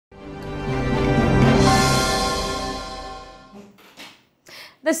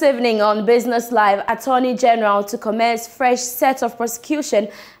This evening on Business Live, Attorney General to commence fresh set of prosecution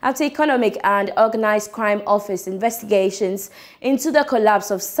after Economic and Organized Crime Office investigations into the collapse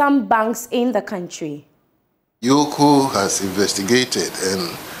of some banks in the country. Yoko has investigated and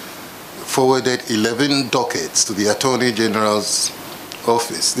forwarded 11 dockets to the Attorney General's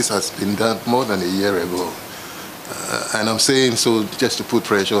office. This has been done more than a year ago. And I'm saying so just to put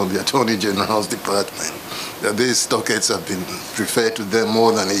pressure on the Attorney General's department, that these dockets have been referred to them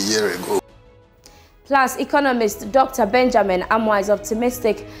more than a year ago. Plus, economist Dr. Benjamin Amwa is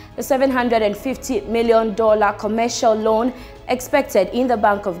optimistic the $750 million commercial loan expected in the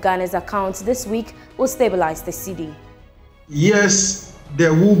Bank of Ghana's account this week will stabilize the cedi. Yes,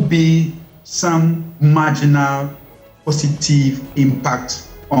 there will be some marginal positive impact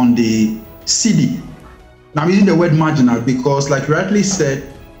on the cedi. Now, I'm using the word marginal because, like you rightly said,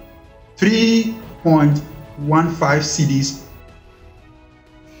 3.15 cedis.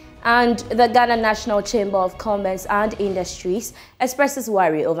 And the Ghana National Chamber of Commerce and Industries expresses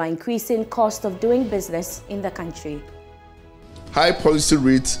worry over increasing cost of doing business in the country. High policy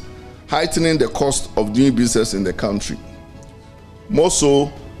rates heightening the cost of doing business in the country. More so,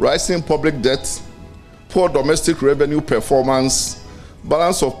 rising public debt, poor domestic revenue performance,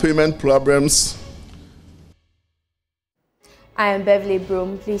 balance of payment problems. I am Beverly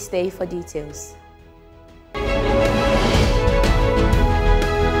Broohm. Please stay for details.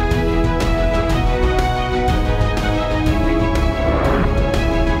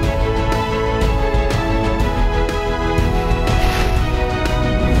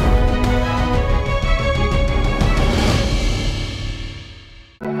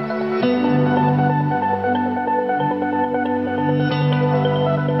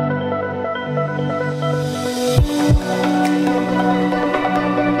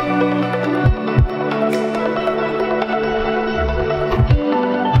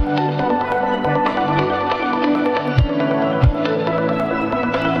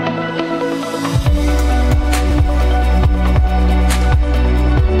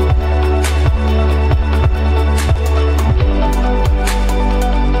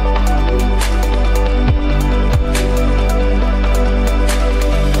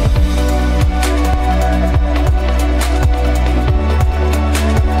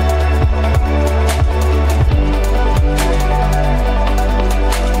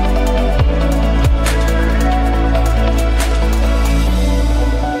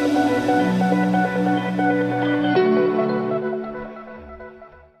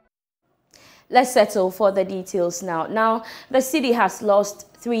 Let's settle for the details now. Now, the cedi has lost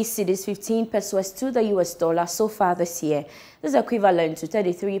 3 cedis, 15 pesos to the US dollar so far this year. This is equivalent to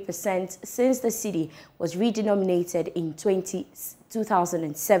 33% since the cedi was redenominated in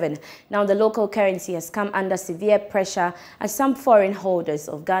 2007. Now, the local currency has come under severe pressure as some foreign holders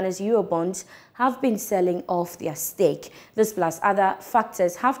of Ghana's Eurobonds have been selling off their stake. This plus other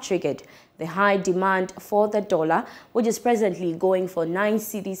factors have triggered the high demand for the dollar, which is presently going for 9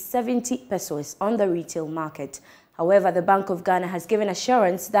 cedis 70 pesos on the retail market. However, the Bank of Ghana has given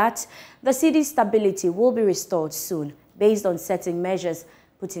assurance that the cedi's stability will be restored soon based on certain measures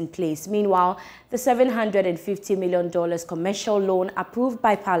put in place. Meanwhile, the $750 million commercial loan approved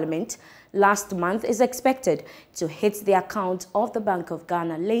by Parliament last month is expected to hit the account of the Bank of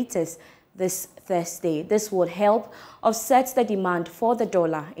Ghana latest this Thursday. This would help offset the demand for the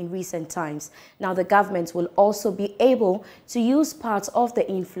dollar in recent times. Now, the government will also be able to use parts of the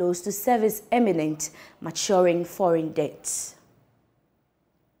inflows to service eminent maturing foreign debts.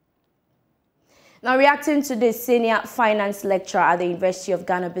 Now, reacting to this, senior finance lecturer at the University of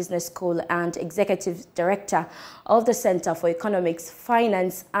Ghana Business School and executive director of the Center for Economics,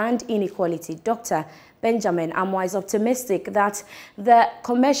 Finance and Inequality, Dr. Benjamin Amwa is optimistic that the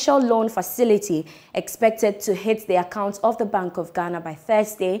commercial loan facility expected to hit the account of the Bank of Ghana by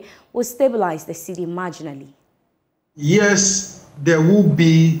Thursday will stabilize the cedi marginally. Yes, there will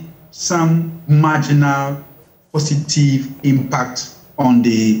be some marginal positive impact on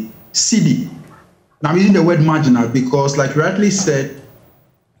the cedi. Now, I'm using the word marginal because, like you rightly said,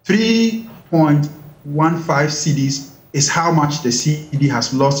 3.15 cedis is how much the cedi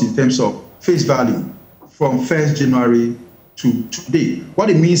has lost in terms of face value from 1st January to today. What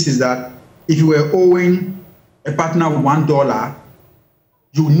it means is that if you were owing a partner $1,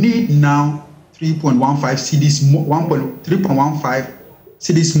 you need now 3.15 cedis more, 3.15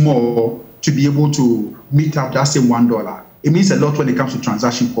 cedis more to be able to meet up that same $1. It means a lot when it comes to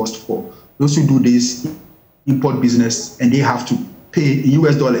transaction cost for those who do this import business and they have to pay in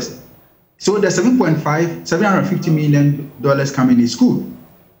US dollars. So the $750 million coming is good.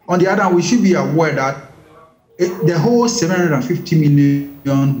 On the other hand, we should be aware that the whole 750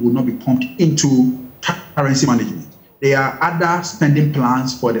 million will not be pumped into currency management. There are other spending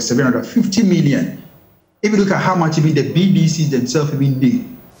plans for the 750 million. If you look at how much even the BDCs themselves even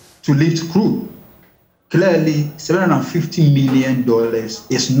need to lift crude, clearly $750 million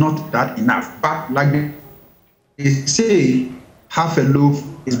is not that enough. But like they say, half a loaf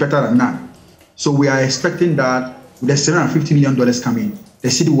is better than none. So we are expecting that with the $750 million coming, the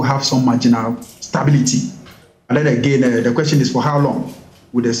city will have some marginal stability. And then again, the question is for how long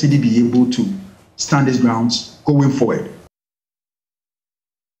will the city be able to stand its grounds going forward?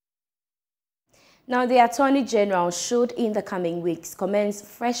 Now, the Attorney General should in the coming weeks commence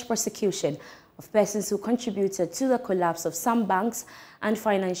fresh prosecution of persons who contributed to the collapse of some banks and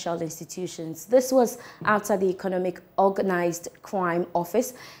financial institutions. This was after the Economic Organized Crime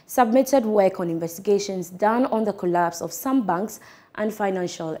Office submitted work on investigations done on the collapse of some banks and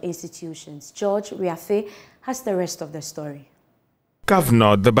financial institutions. George Riafe has the rest of the story.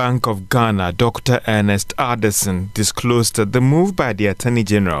 Governor of the Bank of Ghana, Dr. Ernest Addison, disclosed that the move by the Attorney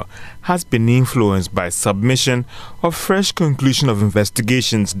General has been influenced by submission of fresh conclusion of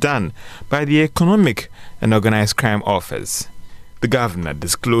investigations done by the Economic and Organized Crime Office. The governor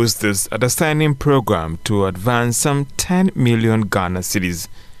disclosed this at a signing program to advance some 10 million Ghana cedis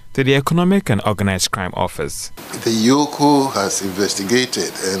to the Economic and Organized Crime Office. The EOCO has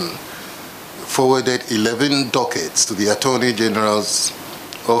investigated and forwarded 11 dockets to the Attorney General's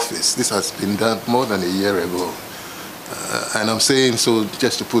office. This has been done more than a year ago. And I'm saying so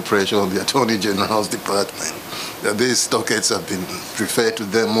just to put pressure on the Attorney General's department, that these dockets have been referred to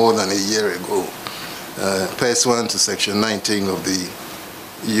them more than a year ago. Pursuant to Section 19 of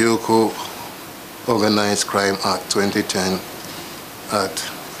the EOCO Organized Crime Act 2010,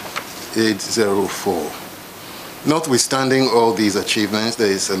 Act 804. Notwithstanding all these achievements, there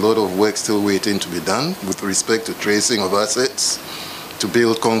is a lot of work still waiting to be done with respect to tracing of assets, to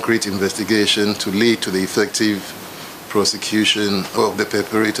build concrete investigation, to lead to the effective prosecution of the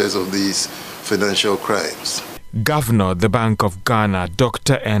perpetrators of these financial crimes. Governor of the Bank of Ghana,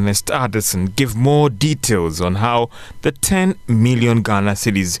 Dr. Ernest Addison, gave more details on how the 10 million Ghana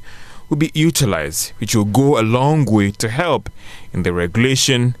cedis will be utilized, which will go a long way to help in the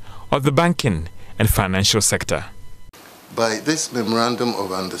regulation of the banking and financial sector. By this memorandum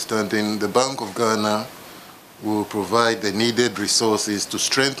of understanding, the Bank of Ghana will provide the needed resources to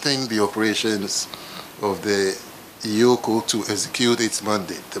strengthen the operations of the EOCO to execute its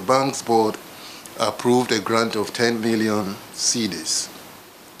mandate. The bank's board approved a grant of 10 million cedis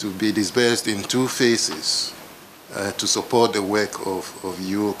to be disbursed in 2 phases to support the work of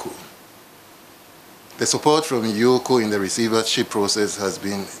EOCO. The support from EOCO in the receivership process has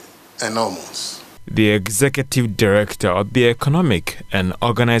been enormous. The Executive Director of the Economic and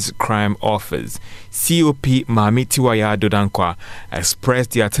Organized Crime Office, COP Mami Tiwaya Dodankwa,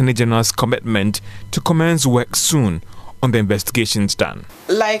 expressed the Attorney General's commitment to commence work soon on the investigations done.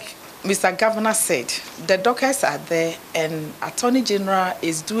 Like Mr. Governor said, the dockets are there and Attorney General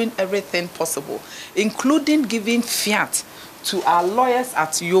is doing everything possible, including giving fiat to our lawyers at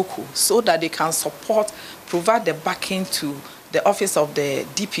EOCO so that they can provide the backing to the office of the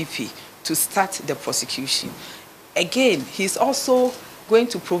DPP to start the prosecution. Again, he's also going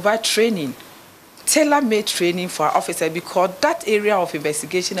to provide training, tailor-made training for our officers, because that area of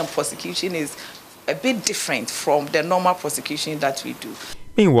investigation and prosecution is a bit different from the normal prosecution that we do.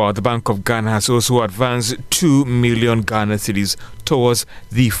 Meanwhile, the Bank of Ghana has also advanced 2 million Ghana cedis towards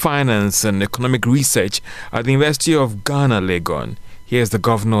the finance and economic research at the University of Ghana, Legon. Here's the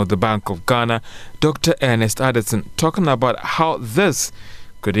Governor of the Bank of Ghana, Dr. Ernest Addison, talking about how this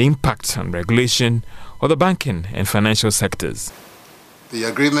could impact on regulation of the banking and financial sectors. The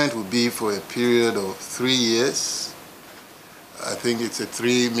agreement will be for a period of 3 years. I think it's a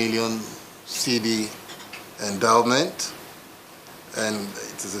 3 million cedi endowment, and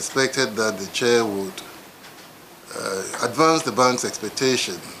it is expected that the chair would advance the bank's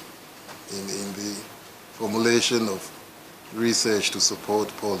expectation in the formulation of research to support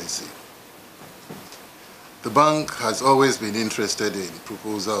policy. The bank has always been interested in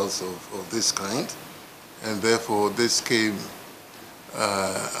proposals of this kind, and therefore this came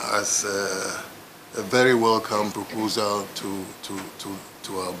as a very welcome proposal to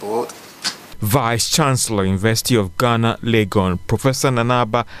our board. Vice-Chancellor, University of Ghana, Legon, Professor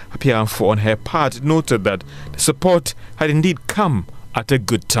Nanaba Apianfo, on her part, noted that the support had indeed come at a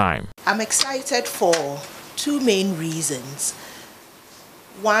good time. I'm excited for 2 main reasons.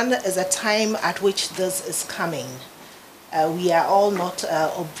 One is a time at which this is coming. We are all not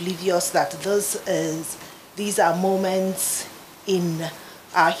oblivious that these are moments in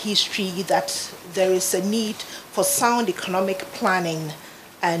our history that there is a need for sound economic planning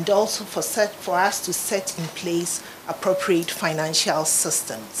and also for us to set in place appropriate financial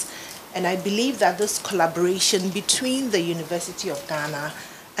systems. And I believe that this collaboration between the University of Ghana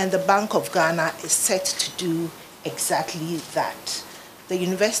and the Bank of Ghana is set to do exactly that. The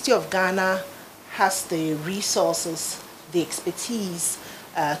University of Ghana has the resources, the expertise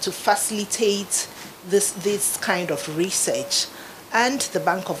to facilitate this kind of research, and the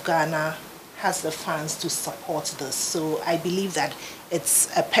Bank of Ghana has the funds to support this. So I believe that it's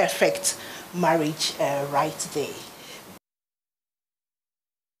a perfect marriage right there.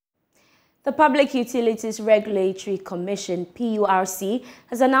 The Public Utilities Regulatory Commission, PURC,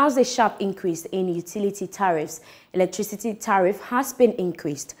 has announced a sharp increase in utility tariffs. Electricity tariff has been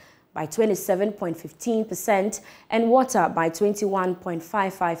increased by 27.15% and water by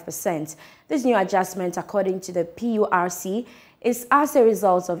 21.55%. This new adjustment, according to the PURC, is as a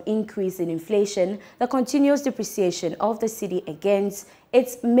result of increase in inflation, the continuous depreciation of the cedi against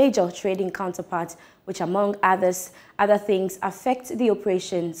its major trading counterpart, which among other things affect the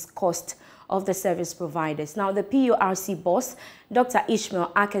operations cost of the service providers. Now, the PURC boss, Dr.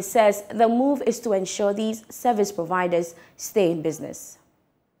 Ishmael Ake, says the move is to ensure these service providers stay in business.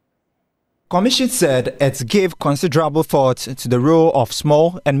 Commission said it gave considerable thought to the role of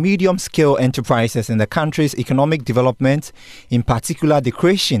small and medium-scale enterprises in the country's economic development, in particular the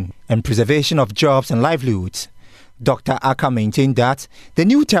creation and preservation of jobs and livelihoods. Dr. Aka maintained that the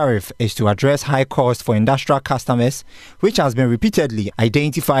new tariff is to address high costs for industrial customers, which has been repeatedly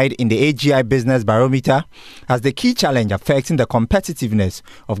identified in the AGI Business Barometer as the key challenge affecting the competitiveness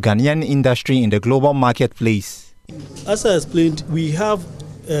of Ghanaian industry in the global marketplace. As I explained, we have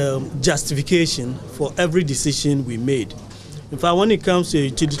justification for every decision we made. In fact, when it comes to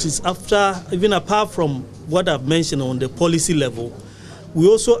utilities, even apart from what I've mentioned on the policy level, we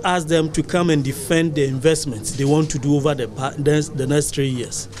also ask them to come and defend the investments they want to do over the next 3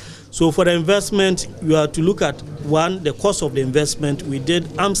 years. So for the investment, you have to look at, one, the cost of the investment. We did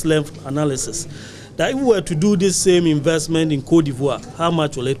arm's length analysis. That if we were to do this same investment in Côte d'Ivoire, how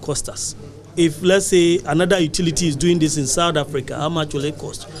much will it cost us? If, let's say, another utility is doing this in South Africa, how much will it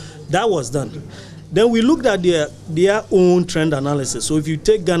cost? That was done. Then we looked at their own trend analysis. So if you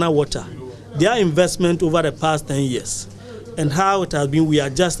take Ghana Water, their investment over the past 10 years, and how it has been, we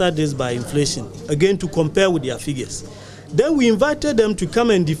adjusted this by inflation, again to compare with their figures. Then we invited them to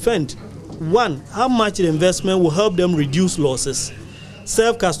come and defend, one, how much the investment will help them reduce losses,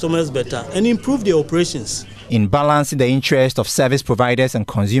 serve customers better, and improve their operations. In balancing the interest of service providers and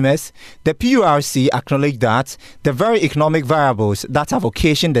consumers, the PURC acknowledged that the very economic variables that have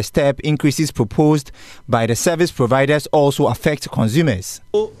occasioned the step increases proposed by the service providers also affect consumers.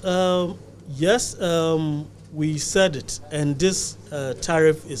 Yes, we said it, and this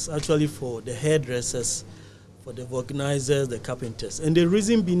tariff is actually for the hairdressers, for the organizers, the carpenters. And the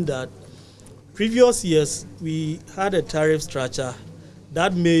reason being that previous years we had a tariff structure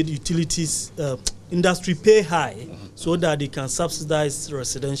that made utilities industry pay high so that they can subsidize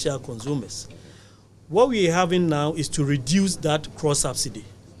residential consumers. What we are having now is to reduce that cross-subsidy.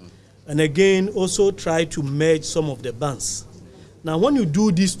 And again, also try to merge some of the bands. Now, when you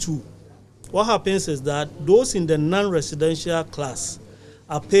do these two, what happens is that those in the non-residential class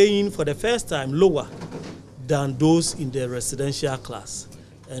are paying for the first time lower than those in the residential class.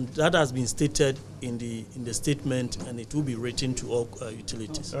 And that has been stated in the statement, and it will be written to all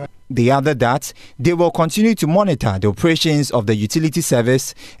utilities. They added that they will continue to monitor the operations of the utility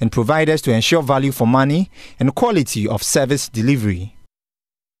service and providers to ensure value for money and quality of service delivery.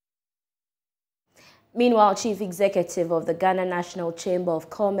 Meanwhile, Chief Executive of the Ghana National Chamber of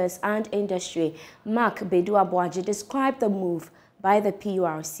Commerce and Industry, Mark Bedu-Aboagye, described the move by the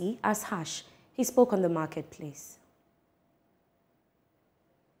PURC as harsh. He spoke on the marketplace.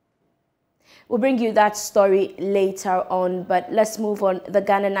 We'll bring you that story later on, but let's move on. The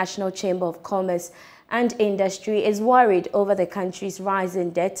Ghana National Chamber of Commerce and Industry is worried over the country's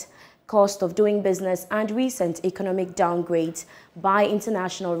rising debt, cost of doing business, and recent economic downgrades by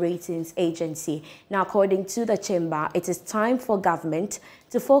international ratings agency. Now, according to the chamber, it is time for government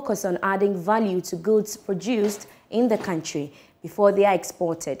to focus on adding value to goods produced in the country before they are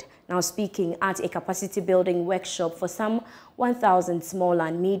exported. Now, speaking at a capacity building workshop for some 1,000 small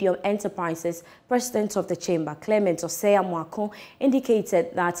and medium enterprises, President of the Chamber, Clement Osei-Amoako,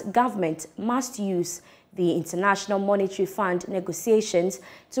 indicated that government must use the International Monetary Fund negotiations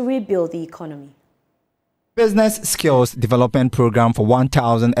to rebuild the economy. Business Skills Development Program for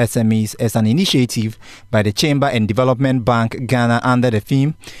 1,000 SMEs is an initiative by the Chamber and Development Bank Ghana under the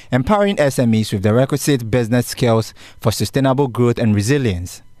theme Empowering SMEs with the requisite business skills for sustainable growth and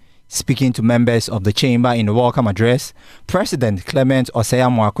resilience. Speaking to members of the Chamber in a welcome address, President Clement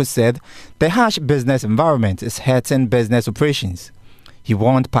Osei-Amoako said the harsh business environment is hurting business operations. He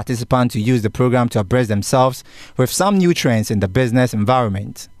warned participants to use the program to abreast themselves with some new trends in the business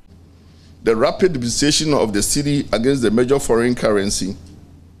environment. The rapid depreciation of the cedi against the major foreign currency,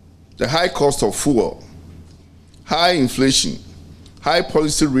 the high cost of fuel, high inflation, high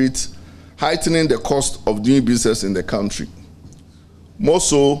policy rates, heightening the cost of doing business in the country. More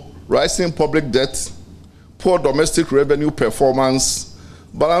so, rising public debt, poor domestic revenue performance,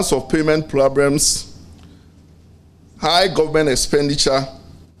 balance of payment problems, high government expenditure,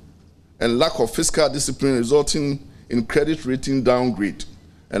 and lack of fiscal discipline resulting in credit rating downgrade,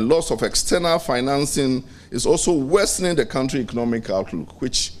 and loss of external financing is also worsening the country economic outlook,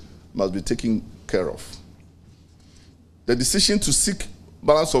 which must be taken care of. The decision to seek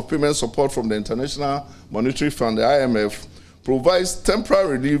balance of payment support from the International Monetary Fund, the IMF, provides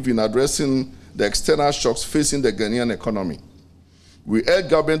temporary relief in addressing the external shocks facing the Ghanaian economy. We urge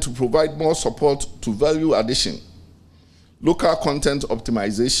government to provide more support to value addition, local content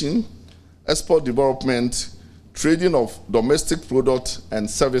optimization, export development, trading of domestic products and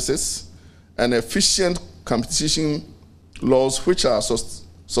services, and efficient competition laws which are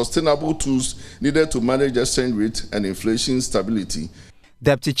sustainable tools needed to manage exchange rate and inflation stability.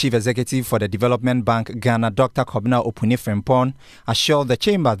 Deputy Chief Executive for the Development Bank Ghana, Dr. Kobina Opuni-Frimpong, assured the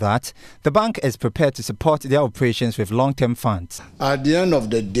Chamber that the bank is prepared to support their operations with long-term funds. At the end of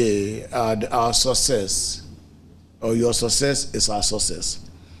the day, our success, or your success, is our success.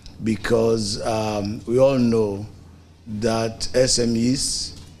 Because we all know that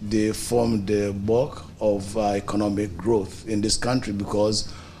SMEs, they form the bulk of economic growth in this country,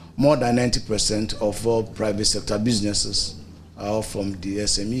 because more than 90% of all private sector businesses are from the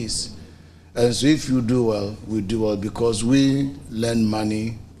SMEs. And so if you do well, we do well, because we lend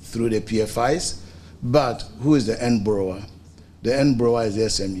money through the PFIs, but who is the end borrower? The end borrower is the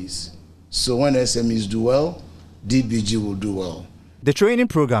SMEs. So when SMEs do well, DBG will do well. The training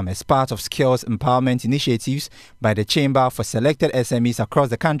program is part of skills empowerment initiatives by the Chamber for selected SMEs across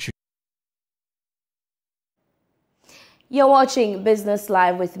the country. You're watching Business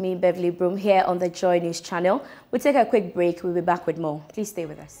Live with me, Beverly Broohm, here on the Joy News channel. We'll take a quick break. We'll be back with more. Please stay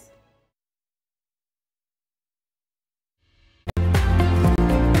with us.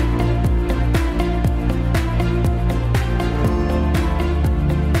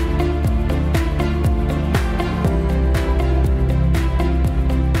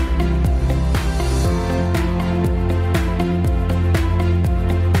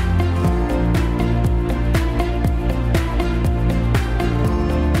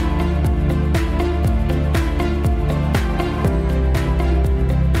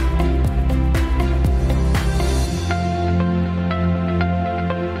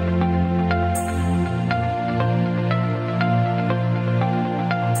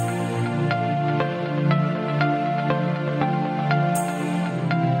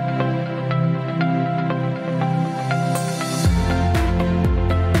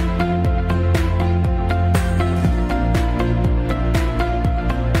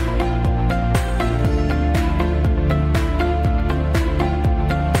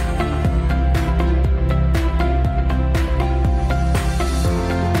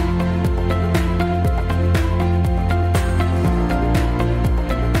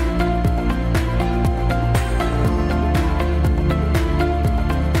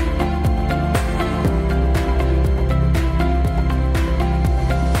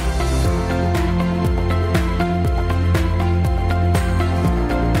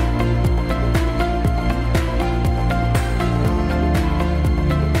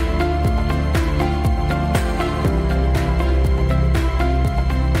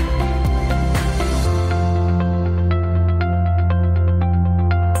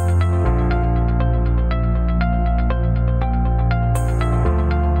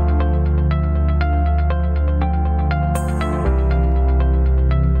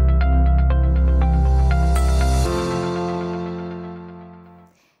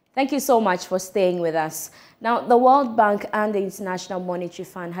 Thank you so much for staying with us. Now, the World Bank and the International Monetary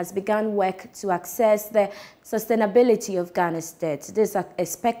Fund has begun work to assess the sustainability of Ghana's debt. This is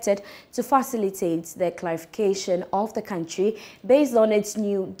expected to facilitate the clarification of the country based on its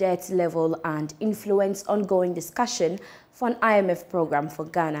new debt level and influence ongoing discussion for an IMF program for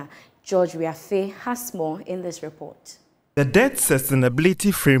Ghana. George Riafe has more in this report. The debt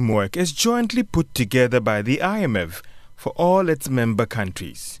sustainability framework is jointly put together by the IMF for all its member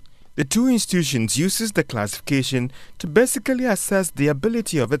countries. The two institutions uses the classification to basically assess the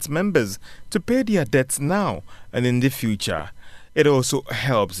ability of its members to pay their debts now and in the future. It also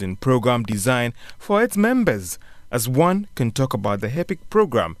helps in program design for its members, as one can talk about the HEPIC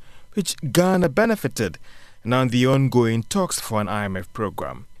program, which Ghana benefited, and on the ongoing talks for an IMF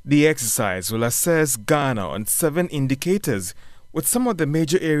program. The exercise will assess Ghana on 7 indicators, with some of the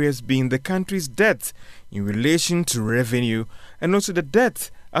major areas being the country's debt in relation to revenue and also the debt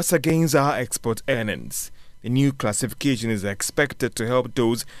as against our export earnings. The new classification is expected to help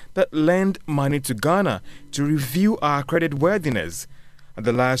those that lend money to Ghana to review our creditworthiness. At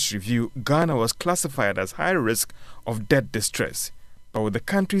the last review, Ghana was classified as high risk of debt distress. But with the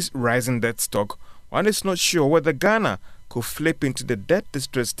country's rising debt stock, one is not sure whether Ghana could flip into the debt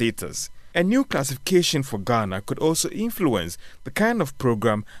distress status. A new classification for Ghana could also influence the kind of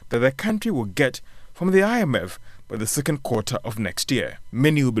program that the country will get from the IMF by the second quarter of next year.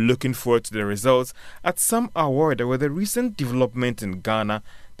 Many will be looking forward to the results, as some are worried that with the recent development in Ghana,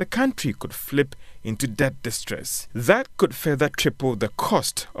 the country could flip into debt distress. That could further triple the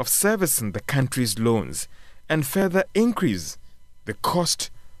cost of servicing the country's loans and further increase the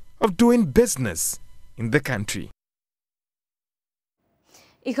cost of doing business in the country.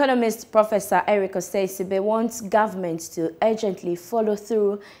 Economist Professor Eric Osei-Sibe wants government to urgently follow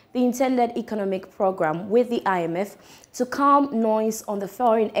through the intended economic program with the IMF to calm noise on the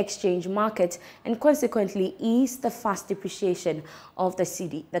foreign exchange market and consequently ease the fast depreciation of the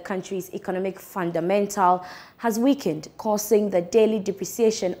cedi. The country's economic fundamental has weakened, causing the daily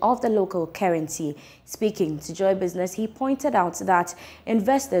depreciation of the local currency. Speaking to Joy Business, he pointed out that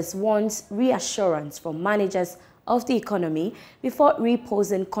investors want reassurance from managers of the economy before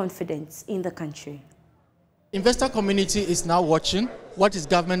reposing confidence in the country. Investor community is now watching what is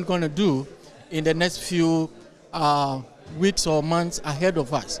government going to do in the next few weeks or months ahead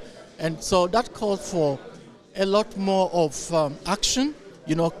of us. And so that calls for a lot more of action,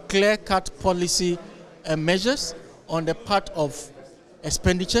 clear-cut policy measures on the part of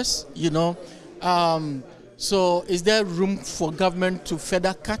expenditures, So is there room for government to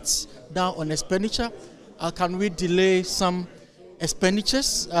further cut down on expenditure? Can we delay some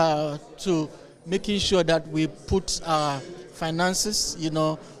expenditures to making sure that we put our finances,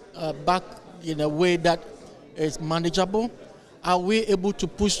 back in a way that is manageable? Are we able to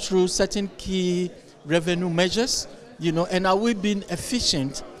push through certain key revenue measures, and are we being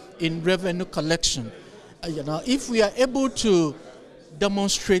efficient in revenue collection? If we are able to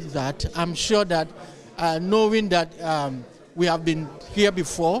demonstrate that, I'm sure that knowing that we have been here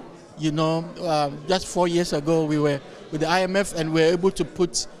before, just 4 years ago we were with the IMF and we were able to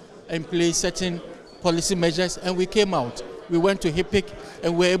put in place certain policy measures and we came out. We went to HEPIC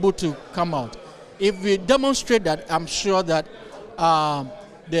and we were able to come out. If we demonstrate that, I'm sure that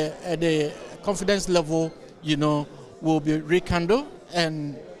the confidence level, will be rekindled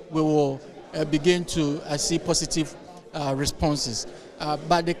and we will begin to see positive responses.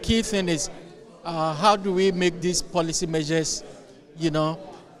 But the key thing is how do we make these policy measures,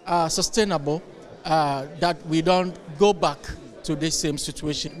 sustainable, that we don't go back to the same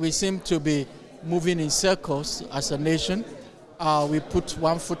situation. We seem to be moving in circles as a nation. We put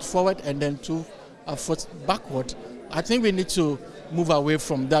 1 foot forward and then 2 foot backward. I think we need to move away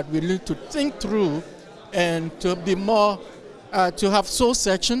from that. We need to think through and to be more, to have soul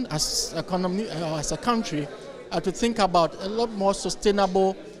searching as economy, as a country, to think about a lot more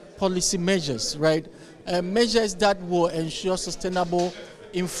sustainable policy measures, right? Measures that will ensure sustainable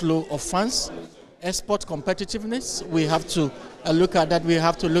inflow of funds, export competitiveness. We have to look at that. We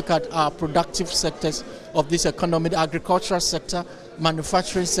have to look at our productive sectors of this economy, the agricultural sector,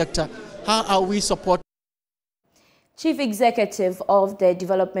 manufacturing sector. How are we supporting? Chief Executive of the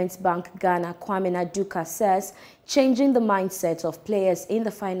Development Bank Ghana, Kwame Naduka, says changing the mindset of players in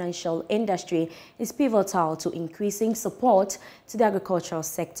the financial industry is pivotal to increasing support to the agricultural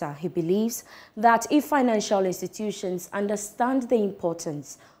sector. He believes that if financial institutions understand the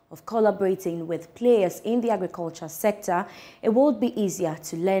importance of collaborating with players in the agriculture sector, it will be easier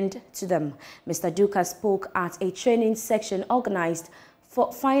to lend to them. Mr. Duka spoke at a training section organized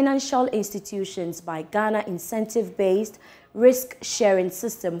for financial institutions by Ghana Incentive-Based Risk-Sharing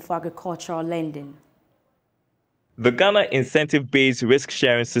System for Agricultural Lending. The Ghana Incentive-Based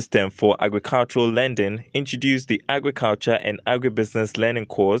Risk-Sharing System for Agricultural Lending introduced the Agriculture and Agribusiness Lending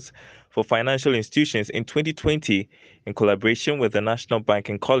course for financial institutions in 2020 in collaboration with the National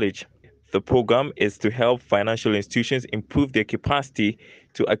Banking College. The program is to help financial institutions improve their capacity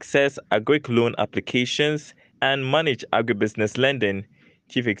to access agric loan applications and manage agribusiness lending.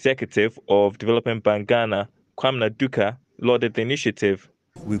 Chief Executive of Development Bank Ghana, Kwamna Duka, lauded the initiative.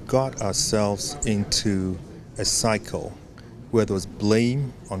 We've got ourselves into a cycle where there was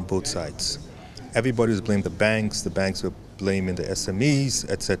blame on both sides. Everybody was blaming the banks were blaming the SMEs,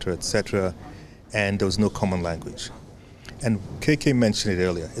 etc., and there was no common language. And KK mentioned it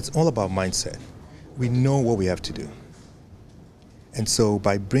earlier, it's all about mindset. We know what we have to do. And so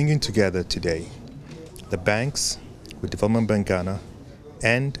by bringing together today the banks with Development Bank Ghana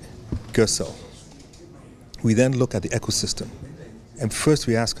and GERSEL, we then look at the ecosystem. And first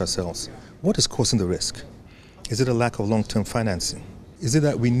we ask ourselves, what is causing the risk? Is it a lack of long-term financing? Is it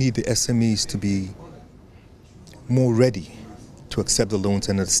that we need the SMEs to be more ready to accept the loans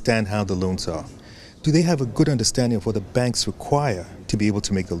and understand how the loans are? Do they have a good understanding of what the banks require to be able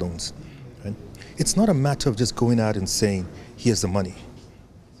to make the loans? Right? It's not a matter of just going out and saying, here's the money.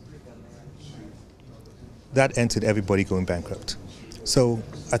 That ended everybody going bankrupt. So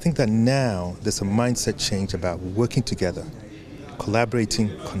I think that now there's a mindset change about working together,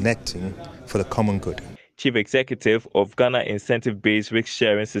 collaborating, connecting for the common good. Chief Executive of Ghana Incentive-Based Risk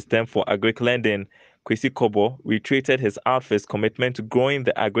Sharing System for Agric Lending, Kwesi Kobo, reiterated his outfit's commitment to growing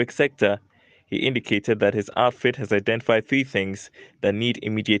the agric sector. He indicated that his outfit has identified 3 things that need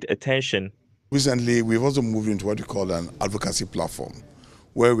immediate attention. Recently, we've also moved into what we call an advocacy platform,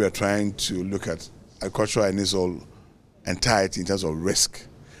 where we are trying to look at agriculture in its whole entirety in terms of risk,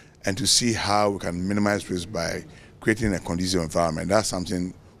 and to see how we can minimize risk by creating a conducive environment. That's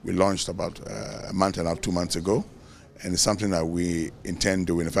something we launched about a month and a half, 2 months ago, and it's something that we intend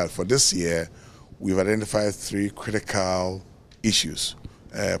doing. In fact, for this year, we've identified 3 critical issues.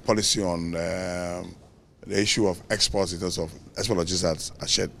 Policy on the issue of exports in terms of export logistics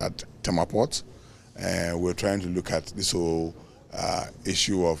at Tema Port. We're trying to look at this whole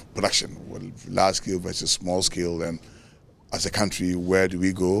issue of production, large scale versus small scale, and as a country, where do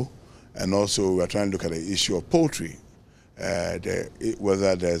we go? And also we're trying to look at the issue of poultry,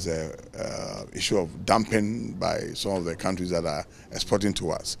 whether there's a issue of dumping by some of the countries that are exporting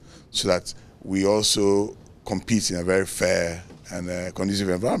to us, so that we also compete in a very fair and conducive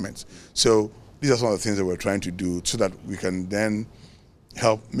environment. So these are some of the things that we're trying to do so that we can then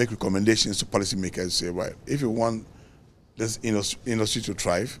help make recommendations to policymakers, say, right, if you want this industry to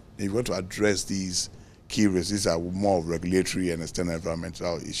thrive, if you want to address these key risks, these are more of regulatory and external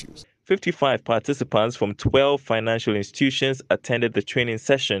environmental issues. 55 participants from 12 financial institutions attended the training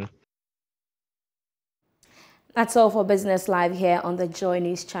session. That's all for Business Live here on the Joy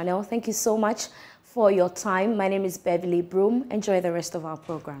News channel. Thank you so much for your time. My name is Beverly Broohm. Enjoy the rest of our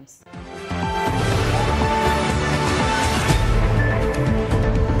programs.